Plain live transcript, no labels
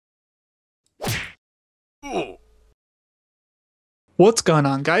What's going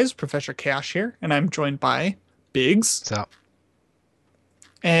on, guys? Professor Cash here, and I'm joined by Biggs. What's up?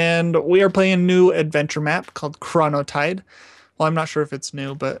 And we are playing a new adventure map called Chronotide. Well, I'm not sure if it's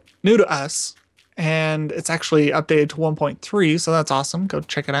new, but new to us. And it's actually updated to 1.3, so that's awesome. Go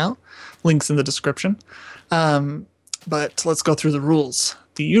check it out. Links in the description. But let's go through the rules.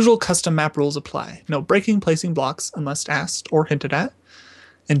 The usual custom map rules apply. No breaking, placing blocks unless asked or hinted at.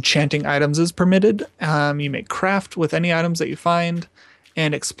 Enchanting items is permitted. You may craft with any items that you find,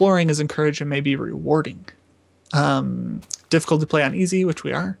 and exploring is encouraged and may be rewarding. Difficult to play on easy, which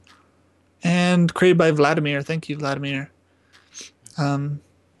we are. And created by Vladimir. Thank you, Vladimir.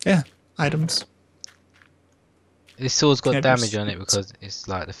 Yeah, items. This sword's got damage on it because it's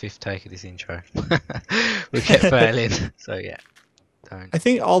like the 5th take of this intro. We kept failing, so yeah. Don't. I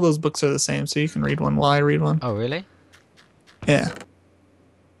think all those books are the same, so you can read one while I read one. Oh, really? Yeah.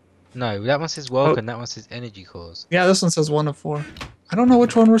 No, that one says welcome, that one says energy cores. Yeah, this one says 1 of 4. I don't know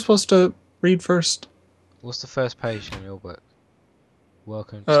which one we're supposed to read first. What's the first page in your book?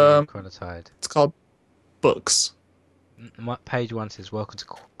 Welcome to Chronotide. It's called Books. Page 1 says, welcome to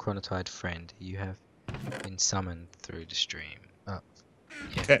Chronotide, friend. You have been summoned through the stream. Oh,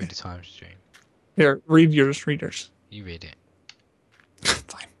 yeah, okay. Through the time stream. Here, read yours, readers. You read it.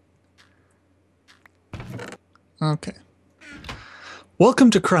 Fine. Okay.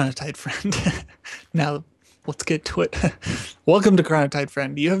 Welcome to Chronotide, friend. Now, let's get to it. Welcome to Chronotide,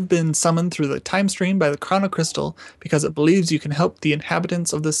 friend. You have been summoned through the time stream by the Chrono Crystal because it believes you can help the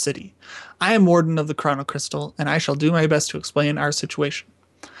inhabitants of the city. I am Warden of the Chrono Crystal, and I shall do my best to explain our situation.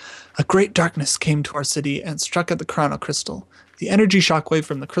 A great darkness came to our city and struck at the Chrono Crystal. The energy shockwave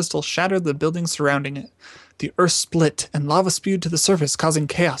from the crystal shattered the buildings surrounding it. The earth split, and lava spewed to the surface, causing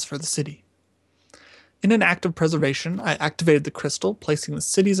chaos for the city. In an act of preservation, I activated the crystal, placing the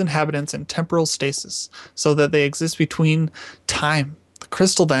city's inhabitants in temporal stasis, so that they exist between time. The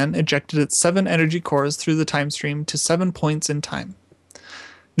crystal then ejected its 7 energy cores through the time stream to 7 points in time.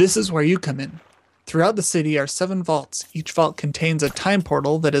 This is where you come in. Throughout the city are 7 vaults. Each vault contains a time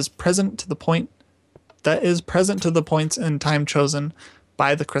portal that is present to the points in time chosen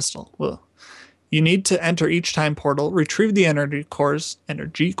by the crystal. Whoa. You need to enter each time portal, retrieve the energy cores,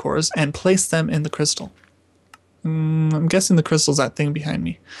 and place them in the crystal. I'm guessing the crystal's that thing behind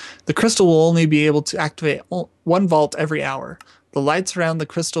me. The crystal will only be able to activate 1 vault every hour. The lights around the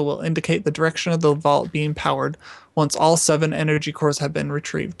crystal will indicate the direction of the vault being powered once all 7 energy cores have been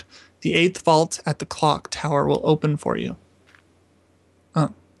retrieved. The 8th vault at the clock tower will open for you.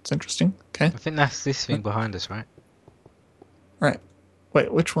 Oh, it's interesting. Okay. I think that's this thing behind us, right? Right.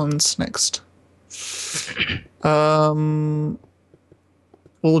 Wait, which one's next? We'll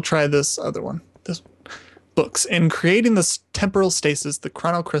try this other one. This books. In creating this temporal stasis, the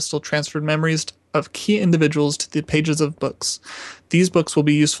Chrono Crystal transferred memories of key individuals to the pages of books. These books will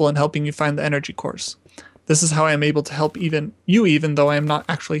be useful in helping you find the energy cores. This is how I am able to help even though I am not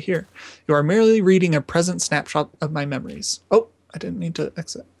actually here. You are merely reading a present snapshot of my memories. Oh, I didn't mean to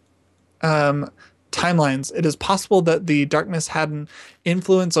exit. Timelines. It is possible that the darkness had an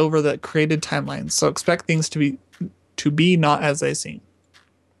influence over the created timelines, so expect things to be not as they seem.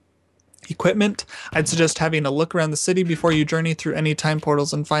 Equipment. I'd suggest having a look around the city before you journey through any time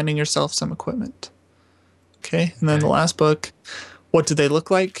portals and finding yourself some equipment. Okay, and then the last book. What do they look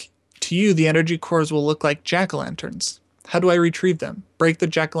like? To you, the energy cores will look like jack-o'-lanterns. How do I retrieve them? Break the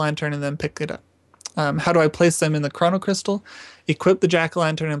jack-o'-lantern and then pick it up. How do I place them in the Chrono Crystal? Equip the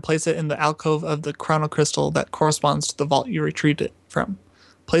jack-o'-lantern and place it in the alcove of the Chrono Crystal that corresponds to the vault you retrieved it from,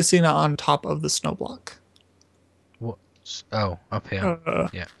 placing it on top of the snow block. What? Oh, up here.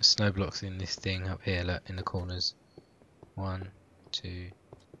 Yeah, snow blocks in this thing up here, look, in the corners. 1, 2,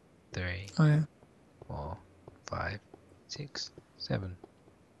 3, 4, 5, 6, 7.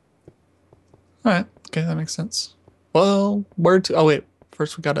 Alright, okay, that makes sense. Well, where to... Oh, wait.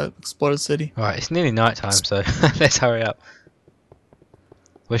 First, we gotta explore the city. Alright, it's nearly night time, so let's hurry up.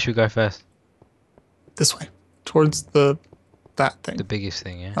 Where should we go first? This way. Towards that thing. The biggest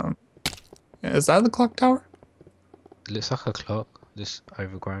thing, yeah? Yeah, is that the clock tower? It looks like a clock, just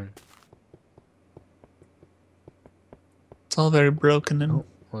overgrown. It's all very broken and... Oh,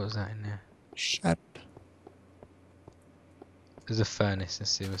 what was that in there? Shattered. There's a furnace,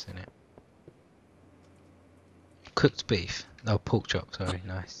 let's see what's in it. Cooked beef. Oh, pork chop, sorry,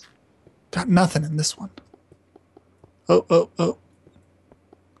 nice. Got nothing in this one. Oh.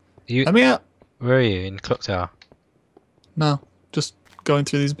 You, let me out. Where are you? In the clock tower? No, just going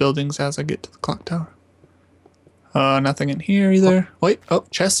through these buildings as I get to the clock tower. Nothing in here either. Wait,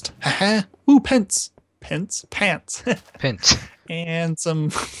 chest. Haha. Ooh, pants. Pence. And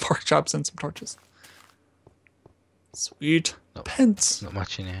some pork chops and some torches. Sweet. Pants. Not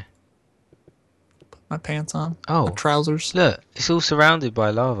much in here. Put my pants on. Oh. My trousers. Look, it's all surrounded by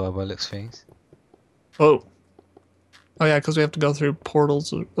lava by looks of things. Whoa. Oh yeah, because we have to go through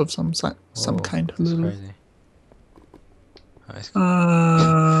portals of some Whoa, kind. That's crazy. Oh, it's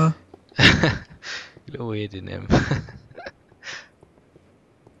you look weird in them.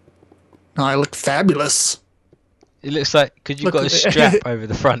 No, I look fabulous. It looks like, because you've got a strap over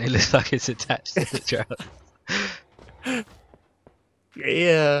the front, it looks like it's attached to the trousers.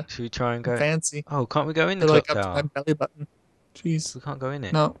 Yeah. Should we try and go? Fancy. Oh, can't we go in the They're clock like up tower? to my belly button. Jeez. We can't go in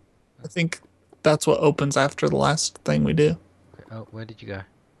it. No. I think that's what opens after the last thing we do. Okay. Oh, where did you go?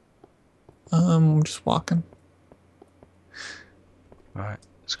 I'm just walking. Right,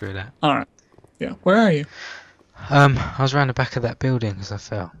 screw that. Alright. Yeah, where are you? I was around the back of that building because I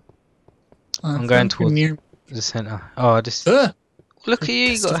fell. I'm going towards the centre. Oh, I just... Look at you,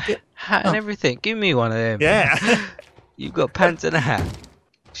 you got a hat and everything. Give me one of them. Yeah. You've got pants and a hat.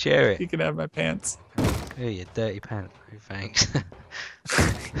 Share it. You can have my pants. Oh, you dirty pants. Oh, thanks.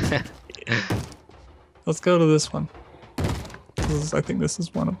 Let's go to this one. I think this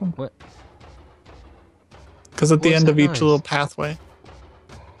is one of them. What? Because at the end of each noise? little pathway.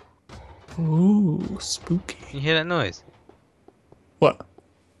 Ooh, spooky. Can you hear that noise? What?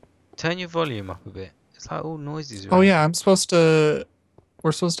 Turn your volume up a bit. It's like all noises. Oh yeah, we're supposed to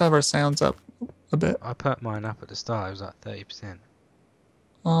have our sounds up a bit. I put mine up at the start. It was like 30%.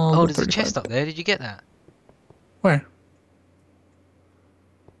 Oh, there's a chest up there. Did you get that? Where?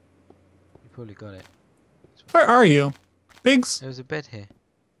 You probably got it. Where are you? Biggs? There was a bed here.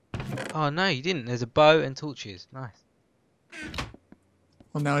 Oh no, you didn't. There's a bow and torches. Nice.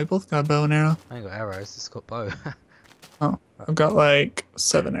 Well, now we both got a bow and arrow. I ain't got arrows. Just got bow. Oh, I've got like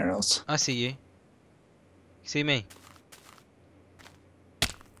 7 arrows. I see you. You see me?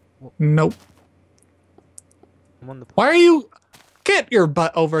 Nope. I'm on the. Why are you? Get your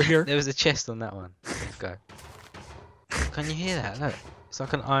butt over here. There was a chest on that one. Let's go. Can you hear that? Look, it's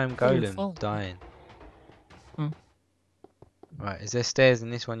like an iron golem dying. Right, is there stairs in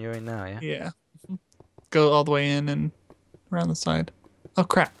this one you're in now? Yeah. Yeah. Go all the way in and around the side. Oh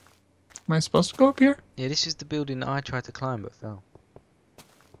crap! Am I supposed to go up here? Yeah, this is the building that I tried to climb but fell.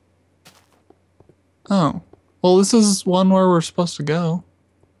 Oh. Well, this is one where we're supposed to go.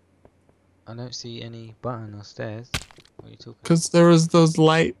 I don't see any button or stairs. What are you talking? Because there was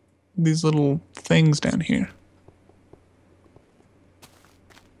these little things down here.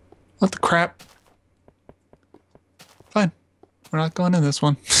 What the crap? Fine. We're not going in this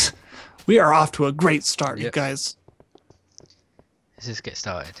one. We are off to a great start, you guys. Let's just get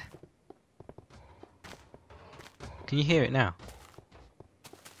started. Can you hear it now?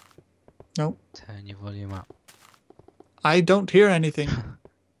 Nope. Turn your volume up. I don't hear anything.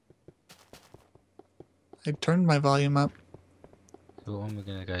 I turned my volume up. So what one we're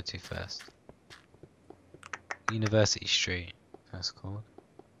gonna go to first? University Street, that's called.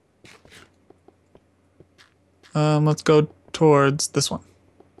 Let's go towards this one.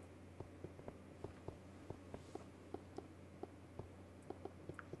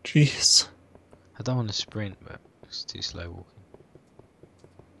 Jeez. I don't want to sprint, but it's too slow walking.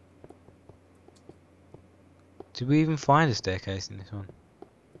 Did we even find a staircase in this one?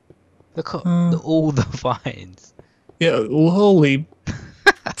 Look at all the finds. Yeah, holy.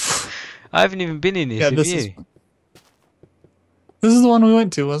 I haven't even been in this, have you? This is the one we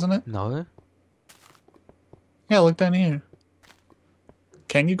went to, wasn't it? No. Yeah, look down here.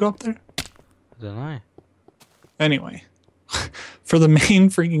 Can you go up there? I don't know. Anyway, for the main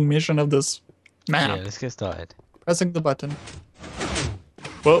freaking mission of this map. Yeah, let's get started. Pressing the button.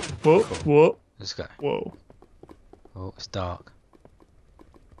 Whoa, whoa, whoa. Let's go. Whoa. Oh, it's dark.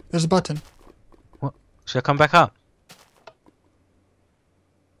 There's a button. What? Should I come back up?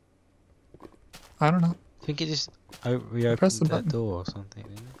 I don't know. I think it just reopened that door or something,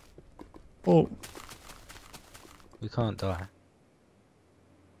 didn't it? Oh. We can't die.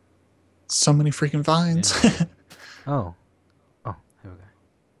 So many freaking vines. Yeah. Oh. Oh, here we go.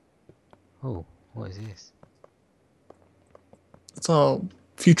 Oh, what is this? It's all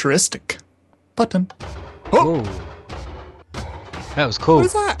futuristic. Button. Oh! Whoa. That was cool. What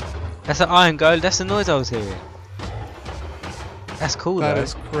is that? That's an iron golem. That's the noise I was hearing. That's cool though. That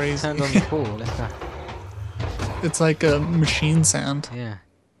is crazy. Turned on the pool. Let's go. It's like a machine sound. Yeah.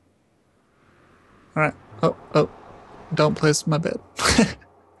 Alright. Oh, oh. Don't place my bed.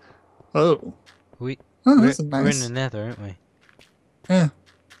 Oh. Oh, this is nice. We're in the nether, aren't we? Yeah.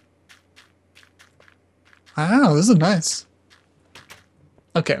 Wow, this is nice.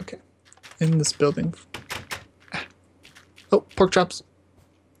 Okay, okay. In this building. Oh, pork chops.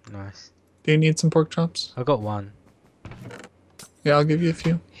 Nice. Do you need some pork chops? I got one. Yeah, I'll give you a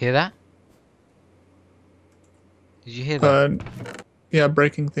few. Hear that? Did you hear that? Yeah,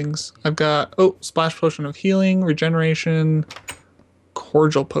 breaking things. I've got, oh, splash potion of healing, regeneration,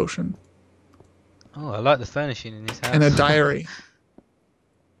 cordial potion, Oh, I like the furnishing in this house. and a diary.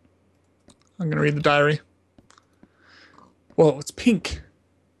 I'm going to read the diary. Whoa, it's pink.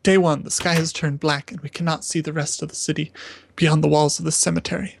 Day 1, the sky has turned black and we cannot see the rest of the city beyond the walls of the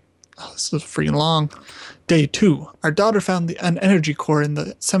cemetery. Oh, this is freaking long. Day 2, our daughter found an energy core in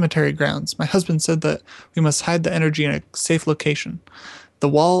the cemetery grounds. My husband said that we must hide the energy in a safe location. The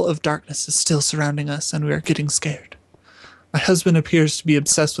wall of darkness is still surrounding us and we are getting scared. My husband appears to be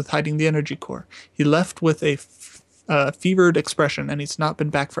obsessed with hiding the energy core. He left with a fevered expression and he's not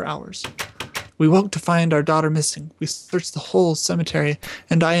been back for hours. We woke to find our daughter missing. We searched the whole cemetery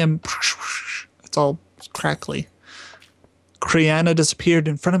and I am... It's all crackly. Kriana disappeared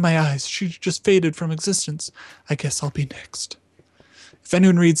in front of my eyes. She just faded from existence. I guess I'll be next. If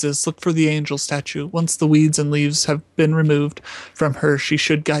anyone reads this, look for the angel statue. Once the weeds and leaves have been removed from her, she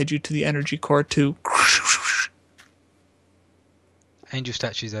should guide you to the energy core to... Angel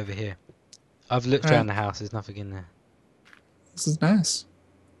statue's over here. I've looked around the house. There's nothing in there. This is nice.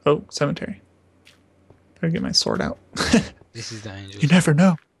 Oh, cemetery. Better get my sword out. This is the angel. You never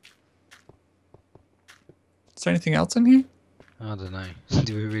know. Is there anything else in here? I don't know.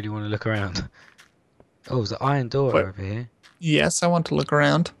 Do we really want to look around? Oh, there's an iron door over here. Yes, I want to look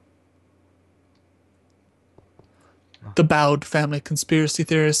around. Oh. The Bowed family conspiracy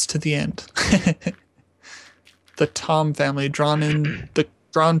theorists to the end. The Tom family drawn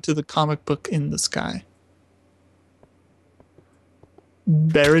to the comic book in the sky.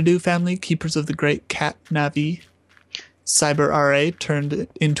 Beridu family, keepers of the great cat Navi. Cyber RA turned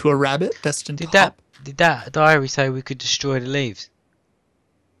into a rabbit destined to hop. Did that diary say we could destroy the leaves?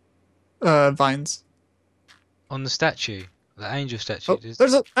 Vines. On the statue, the angel statue. Oh,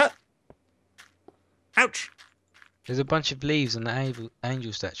 there's a... Ouch! There's a bunch of leaves on the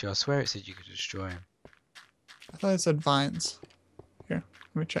angel statue. I swear it said you could destroy them. I thought it said vines. Here,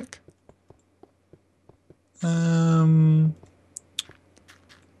 let me check.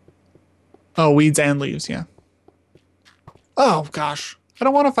 Oh, weeds and leaves, yeah. Oh, gosh. I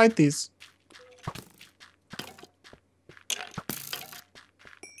don't want to fight these.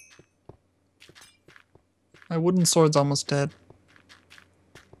 My wooden sword's almost dead.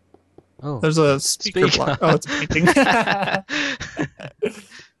 Oh, there's a speaker block. Oh, it's painting.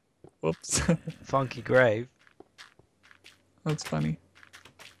 Whoops. Funky grave. That's funny.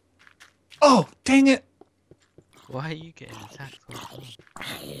 Oh, dang it. Why are you getting attacked?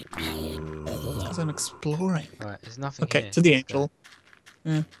 Because I'm exploring. Right, there's nothing okay, here. To the angel.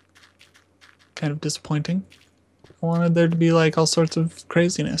 Yeah. Kind of disappointing. I wanted there to be like all sorts of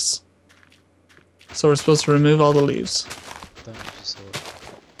craziness. So we're supposed to remove all the leaves. Don't use your sword.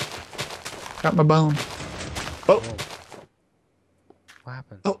 Got my bone. Oh. What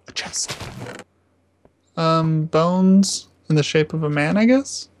happened? Oh, a chest. Bones in the shape of a man, I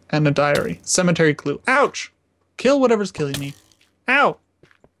guess? And a diary. Cemetery clue. Ouch! Kill whatever's killing me. Ow!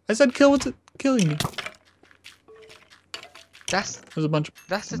 I said kill what's killing me. There's a bunch of...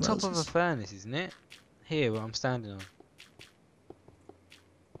 That's the top of a furnace, isn't it? Here, where I'm standing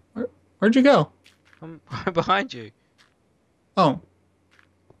on. Where'd you go? I'm right behind you. Oh.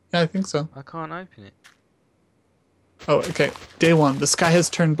 Yeah, I think so. I can't open it. Oh, okay. Day 1. The sky has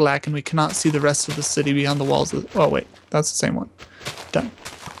turned black and we cannot see the rest of the city beyond the walls of the... Oh, wait. That's the same one. Done.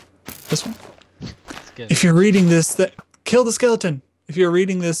 This one. If you're reading this, kill the skeleton. If you're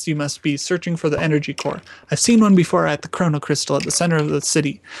reading this, you must be searching for the energy core. I've seen one before at the Chrono Crystal at the center of the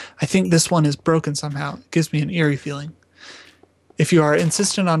city. I think this one is broken somehow. It gives me an eerie feeling. If you are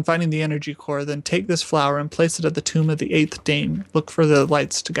insistent on finding the energy core, then take this flower and place it at the tomb of the 8th Dame. Look for the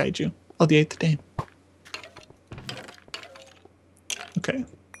lights to guide you. Oh, the 8th Dame. Okay.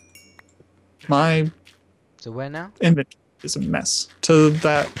 My... So where now? Inventory is a mess. To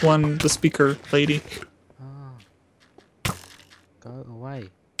that one, the speaker lady. Oh. Go away.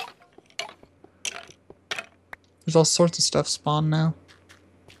 There's all sorts of stuff spawned now.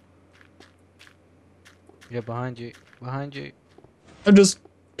 Yeah, behind you. Behind you. I'm just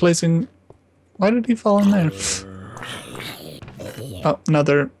placing... Why did he fall in there? Oh,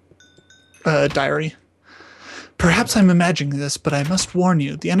 another diary. Perhaps I'm imagining this, but I must warn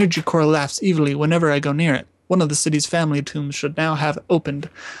you, the energy core laughs evilly whenever I go near it. One of the city's family tombs should now have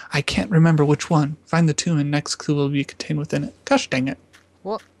opened. I can't remember which one. Find the tomb and next clue will be contained within it. Gosh dang it.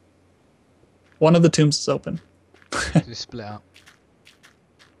 What? One of the tombs is open. Just split up.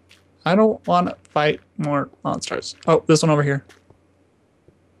 I don't want to fight more monsters. Oh, this one over here.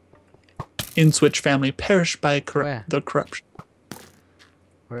 In Switch family perish by the corruption.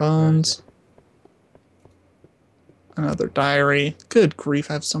 Where is it? Bones. Another diary. Good grief,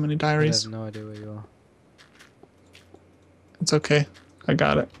 I have so many I diaries. have no idea where you are. It's okay. I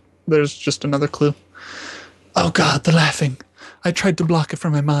got it. There's just another clue. Oh God, the laughing. I tried to block it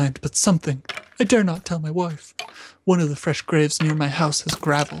from my mind, but something. I dare not tell my wife. One of the fresh graves near my house has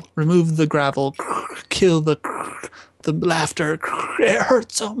gravel. Remove the gravel. Kill the laughter. It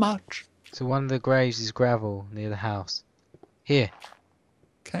hurts so much. So one of the graves is gravel near the house. Here.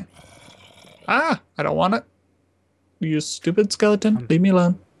 Okay. Ah, I don't want it. You stupid skeleton. Leave me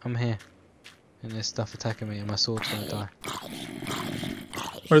alone. I'm here. And there's stuff attacking me and my sword's gonna die.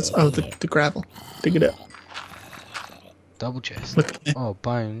 Where's the gravel? Dig it up. Double chest. Look at me. Oh,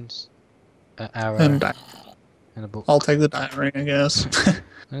 bones. An arrow. And a book. I'll take the diary, I guess. I'm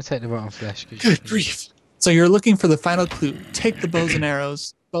gonna take the rotten flesh. Good grief. So you're looking for the final clue. Take the bow and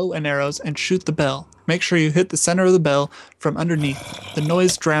arrows, and shoot the bell. Make sure you hit the center of the bell from underneath. The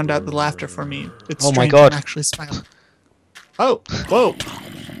noise drowned out the laughter for me. It's Oh my strange God. I'm actually smiling. Oh, whoa.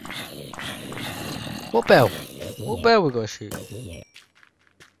 What bell? What bell we gotta shoot?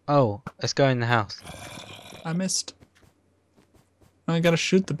 Oh, let's go in the house. I missed. I gotta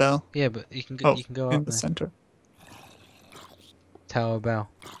shoot the bell. Yeah, but you can go. Oh, You can go in up the there. center. Tower bell.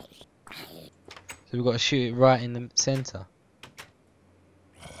 So we've got to shoot it right in the center.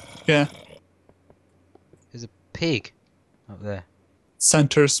 Yeah. There's a pig up there.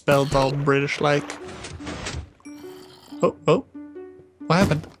 Center spelled all British-like. Oh. What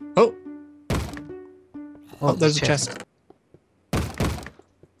happened? Oh, there's a chest.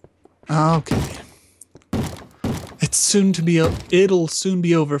 Okay. It'll soon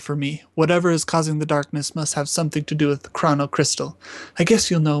be over for me. Whatever is causing the darkness must have something to do with the chrono crystal. I guess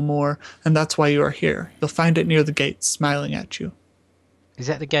you'll know more, and that's why you are here. You'll find it near the gate, smiling at you. Is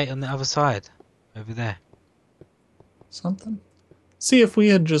that the gate on the other side? Over there. Something? See if we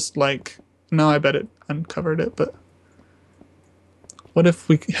had just no, I bet it uncovered it, but what if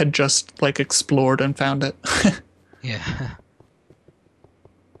we had just explored and found it? Yeah.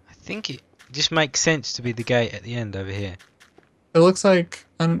 I think it just makes sense to be the gate at the end over here. It looks like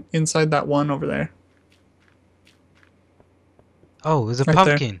I'm inside that one over there. Oh, there's a Right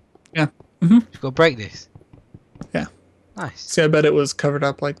pumpkin. there. Yeah. Mm-hmm. You've got to break this. Yeah. Nice. See, I bet it was covered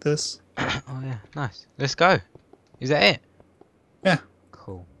up like this. Oh yeah, nice. Let's go. Is that it? Yeah.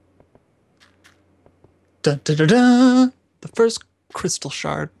 Cool. Dun, dun, dun, dun. The first crystal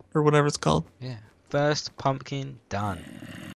shard, or whatever it's called. Yeah. First pumpkin done.